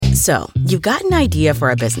So, you've got an idea for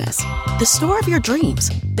a business, the store of your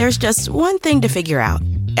dreams. There's just one thing to figure out: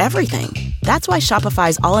 everything. That's why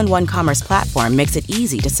Shopify's all-in-one commerce platform makes it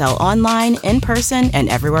easy to sell online, in person, and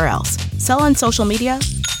everywhere else. Sell on social media,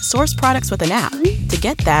 source products with an app to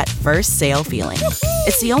get that first sale feeling.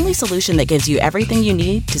 It's the only solution that gives you everything you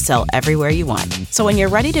need to sell everywhere you want. So when you're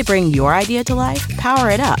ready to bring your idea to life, power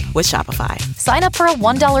it up with Shopify. Sign up for a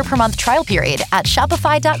 $1 per month trial period at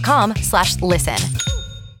shopify.com/listen.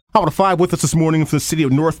 Hot 105 with us this morning from the city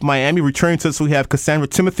of North Miami. Returning to us, we have Cassandra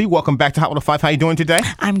Timothy. Welcome back to Hot 105. How are you doing today?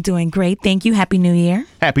 I'm doing great. Thank you. Happy New Year.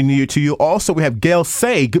 Happy New Year to you. Also, we have Gail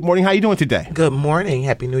Say. Good morning. How are you doing today? Good morning.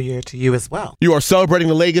 Happy New Year to you as well. You are celebrating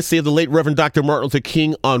the legacy of the late Reverend Dr. Martin Luther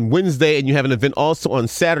King on Wednesday, and you have an event also on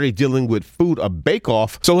Saturday dealing with food, a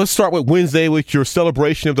bake-off. So let's start with Wednesday with your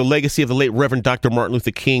celebration of the legacy of the late Reverend Dr. Martin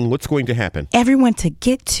Luther King. What's going to happen? Everyone to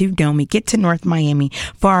get to Domi, get to North Miami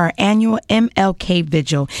for our annual MLK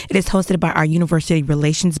Vigil. It is hosted by our University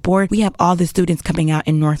Relations Board. We have all the students coming out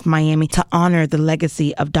in North Miami to honor the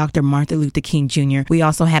legacy of Dr. Martin Luther King Jr. We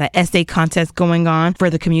also had an essay contest going on for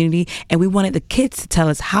the community, and we wanted the kids to tell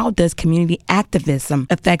us how does community activism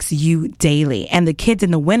affects you daily. And the kids in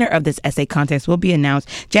the winner of this essay contest will be announced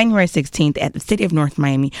January 16th at the city of North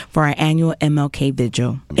Miami for our annual MLK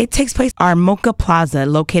Vigil. It takes place at our Mocha Plaza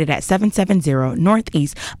located at 770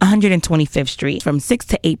 Northeast 125th Street from 6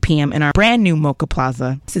 to 8 p.m. in our brand new Mocha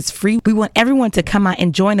Plaza. This is free. We want everyone to come out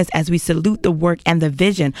and join us as we salute the work and the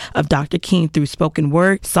vision of Dr. King through spoken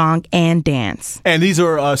word, song, and dance. And these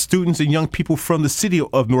are students and young people from the city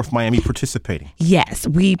of North Miami participating. Yes,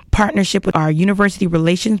 we partnership with our University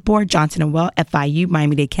Relations Board, Johnson & Well, FIU,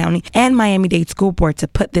 Miami-Dade County, and Miami-Dade School Board to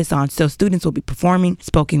put this on. So students will be performing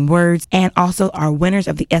spoken words, and also our winners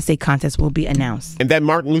of the essay contest will be announced. And that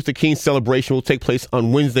Martin Luther King celebration will take place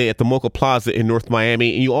on Wednesday at the Mocha Plaza in North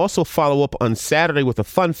Miami. And you also follow up on Saturday with a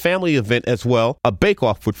fun family event as well, a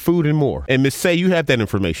bake-off with food and more. And Ms. Say, you have that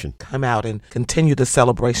information. Come out and continue the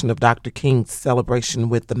celebration of Dr. King's celebration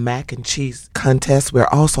with the mac and cheese contest. We're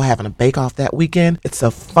also having a bake-off that weekend. It's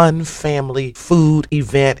a fun family food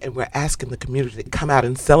event, and we're asking the community to come out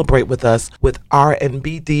and celebrate with us with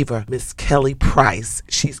R&B diva Miss Kelly Price.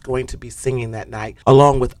 She's going to be singing that night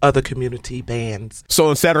along with other community bands. So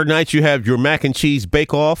on Saturday night, you have your mac and cheese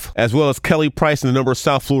bake-off, as well as Kelly Price and a number of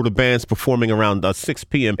South Florida bands performing around 6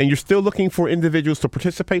 p.m. And you're still looking for individuals to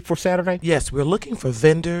participate for Saturday? Yes, we're looking for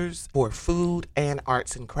vendors for food and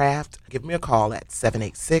arts and craft. Give me a call at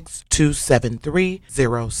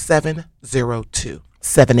 786-273-0702.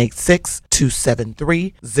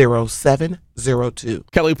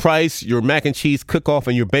 786-273-0702. Kelly Price, your mac and cheese cook-off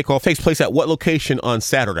and your bake-off takes place at what location on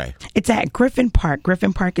Saturday? It's at Griffin Park.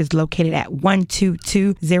 Griffin Park is located at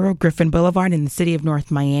 1220 Griffin Boulevard in the city of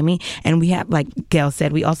North Miami. And we have, like Gail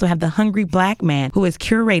said, we also have the Hungry Black Man who is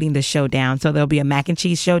curating the showdown. So there'll be a mac and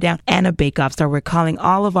cheese showdown and a bake-off. So we're calling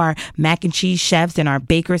all of our mac and cheese chefs and our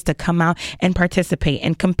bakers to come out and participate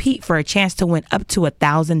and compete for a chance to win up to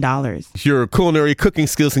 $1,000. Your culinary cooking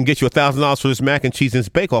skills can get you $1,000 for this mac and cheese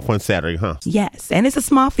and bake-off on Saturday, huh? Yes, and it's a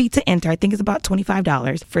small fee to enter. I think it's about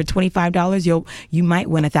 $25. For $25, you might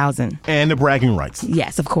win $1,000. And the bragging rights.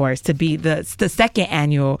 Yes, of course, to be the second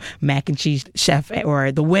annual mac and cheese chef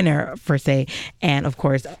or the winner per se. And of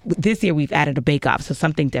course, this year we've added a bake-off, so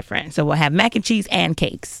something different. So we'll have mac and cheese and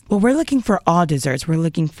cakes. Well, we're looking for all desserts. We're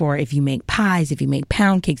looking for if you make pies, if you make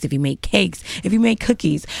pound cakes, if you make cakes, if you make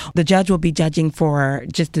cookies. The judge will be judging for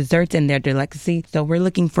just desserts and their delicacy. So we're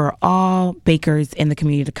looking for all bakers in the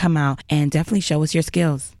community to come out and definitely show us your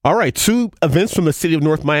skills. All right, 2 events from the city of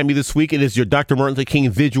North Miami this week. It is your Dr. Martin Luther King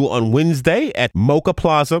Vigil on Wednesday at Mocha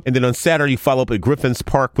Plaza. And then on Saturday, you follow up at Griffin's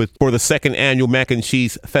Park for the 2nd annual Mac and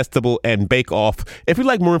Cheese Festival and Bake Off. If you'd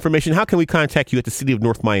like more information, how can we contact you at the city of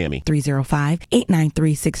North Miami?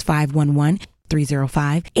 305-893-6511.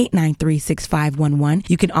 305-893-6511.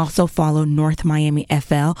 You can also follow North Miami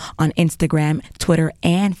FL on Instagram, Twitter,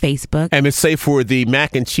 and Facebook. And Ms. Say, for the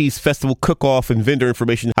Mac and Cheese Festival cook-off and vendor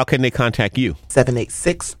information, how can they contact you?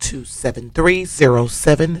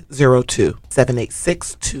 786-273-0702.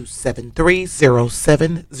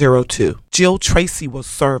 786-273-0702. Jill Tracy will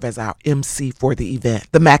serve as our MC for the event,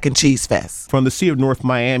 the Mac and Cheese Fest. From the city of North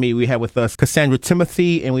Miami, we have with us Cassandra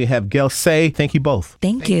Timothy and we have Gail Say. Thank you both.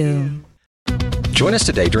 Thank you. Join us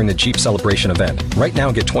today during the Jeep Celebration event. Right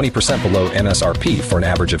now, get 20% below MSRP for an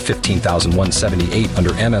average of $15,178 under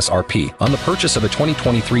MSRP on the purchase of a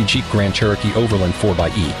 2023 Jeep Grand Cherokee Overland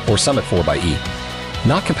 4xE or Summit 4xE.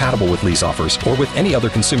 Not compatible with lease offers or with any other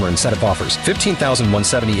consumer incentive offers.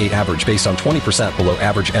 $15,178 average based on 20% below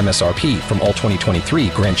average MSRP from all 2023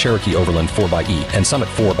 Grand Cherokee Overland 4xE and Summit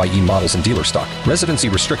 4xE models in dealer stock. Residency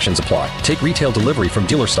restrictions apply. Take retail delivery from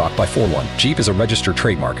dealer stock by 4/1. Jeep is a registered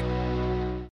trademark.